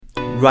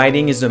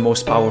Writing is the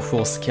most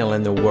powerful skill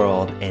in the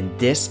world, and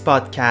this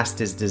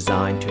podcast is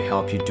designed to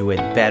help you do it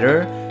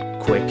better,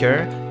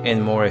 quicker,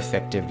 and more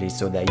effectively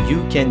so that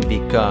you can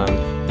become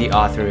the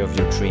author of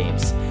your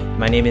dreams.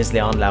 My name is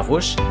Leon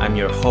Larouche. I'm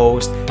your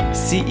host,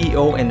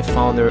 CEO, and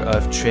founder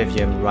of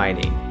Trivium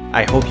Writing.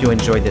 I hope you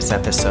enjoyed this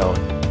episode.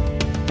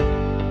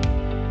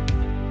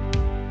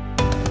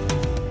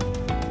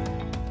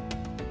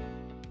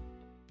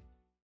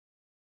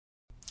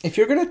 If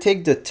you're going to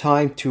take the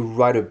time to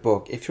write a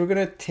book, if you're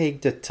going to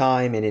take the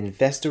time and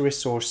invest the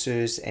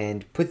resources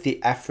and put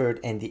the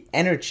effort and the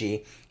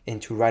energy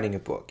into writing a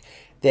book,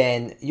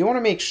 then you want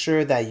to make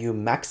sure that you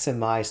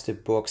maximize the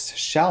book's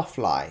shelf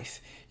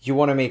life. You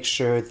want to make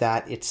sure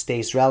that it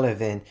stays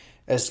relevant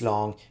as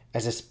long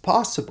as it's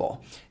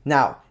possible.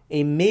 Now,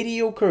 a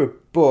mediocre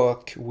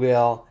book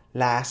will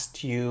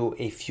last you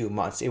a few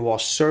months. It will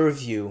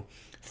serve you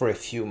for a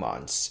few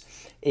months.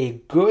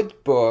 A good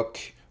book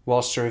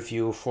will serve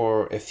you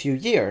for a few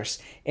years,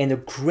 and a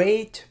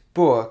great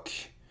book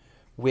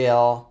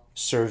will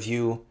serve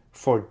you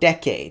for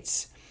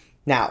decades.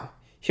 Now,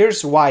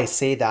 here's why I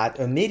say that.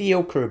 A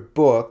mediocre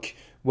book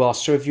will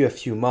serve you a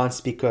few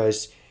months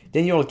because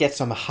then you'll get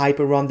some hype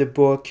around the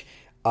book.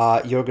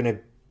 You're going to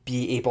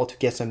be able to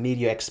get some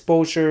media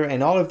exposure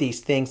and all of these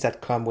things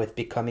that come with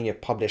becoming a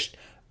published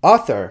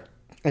author.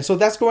 And so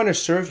that's going to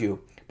serve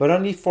you, but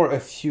only for a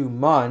few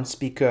months,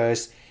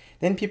 because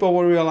then people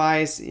will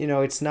realize,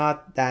 it's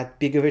not that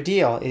big of a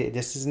deal.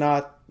 This is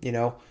not,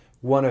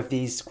 one of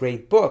these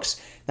great books.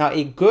 Now,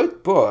 a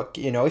good book,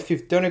 if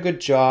you've done a good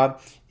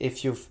job,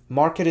 if you've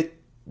marketed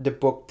the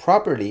book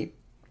properly,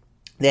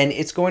 then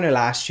it's going to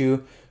last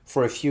you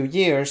for a few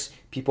years.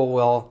 People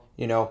will,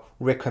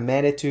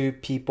 recommend it to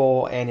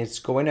people, and it's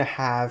going to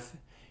have,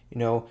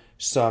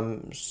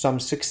 some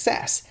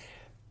success.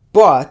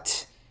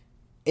 But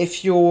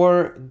if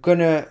you're going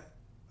to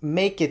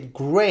make it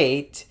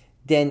great,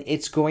 then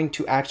it's going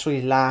to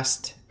actually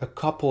last a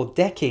couple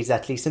decades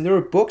at least. And there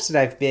are books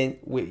that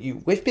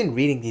we've been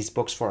reading these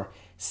books for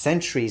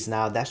centuries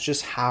now. That's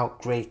just how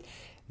great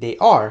they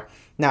are.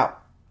 Now,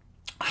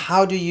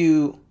 how do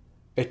you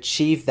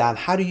achieve that?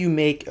 How do you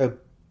make a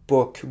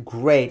book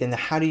great, and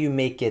how do you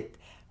make it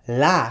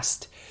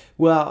last?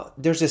 Well,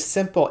 there's a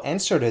simple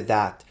answer to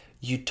that.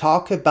 You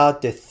talk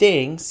about the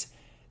things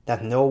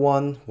that no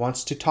one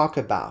wants to talk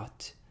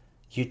about.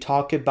 You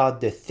talk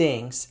about the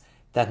things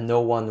that no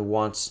one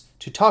wants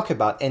to talk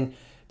about. And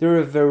there are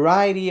a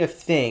variety of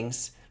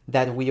things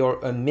that we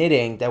are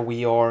omitting, that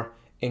we are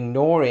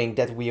ignoring,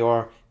 that we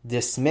are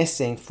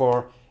dismissing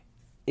for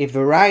a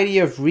variety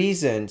of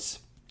reasons.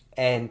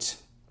 And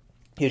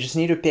you just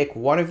need to pick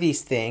one of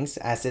these things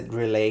as it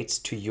relates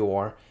to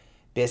your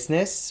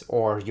business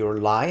or your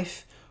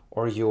life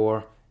or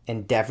your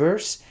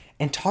endeavors,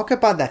 and talk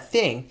about that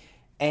thing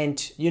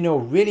and,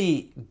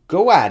 really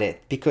go at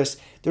it, because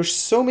there's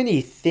so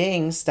many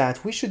things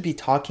that we should be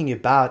talking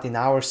about in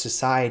our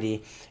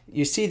society.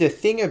 You see, the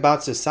thing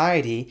about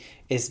society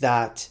is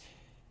that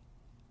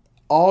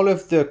all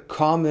of the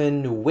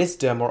common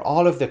wisdom or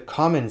all of the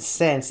common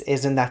sense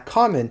isn't that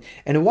common.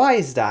 And why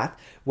is that?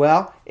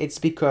 Well, it's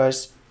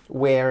because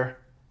where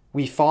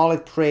we fall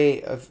at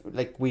prey of,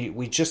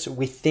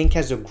 we think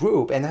as a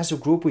group, and as a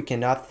group we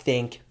cannot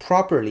think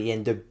properly.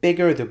 And the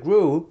bigger the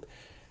group,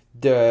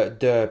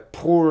 the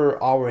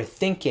poorer our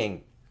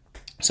thinking.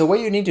 So what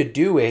you need to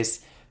do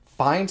is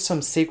find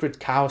some sacred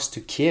cows to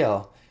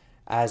kill,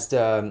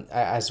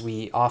 as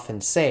we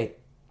often say.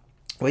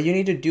 What you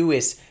need to do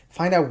is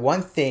find out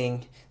one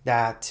thing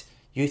that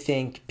you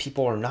think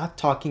people are not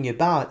talking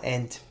about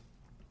and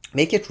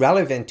make it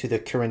relevant to the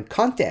current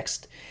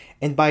context.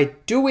 And by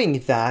doing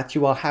that,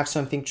 you will have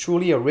something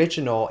truly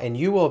original, and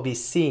you will be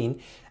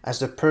seen as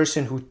the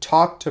person who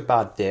talked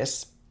about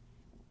this.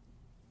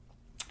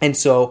 And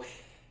so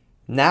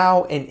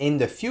now and in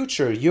the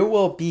future, you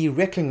will be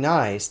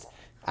recognized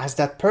as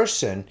that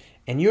person,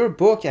 and your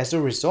book, as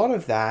a result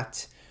of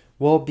that,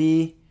 will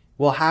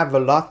have a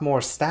lot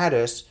more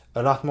status,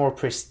 a lot more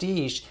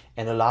prestige,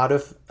 and a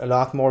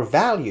lot more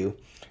value.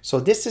 So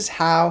this is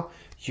how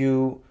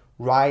you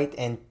write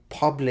and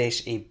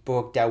publish a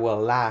book that will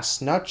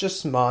last not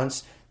just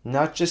months,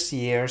 not just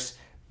years,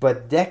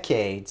 but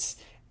decades.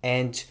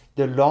 And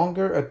the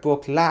longer a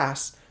book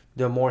lasts,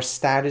 the more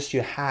status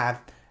you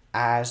have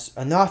as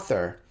an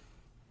author.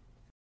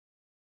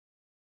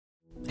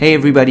 Hey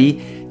everybody,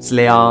 it's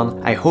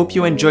Leon. I hope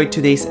you enjoyed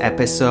today's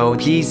episode.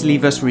 Please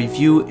leave us a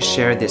review,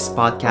 share this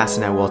podcast,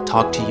 and I will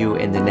talk to you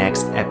in the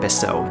next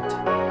episode.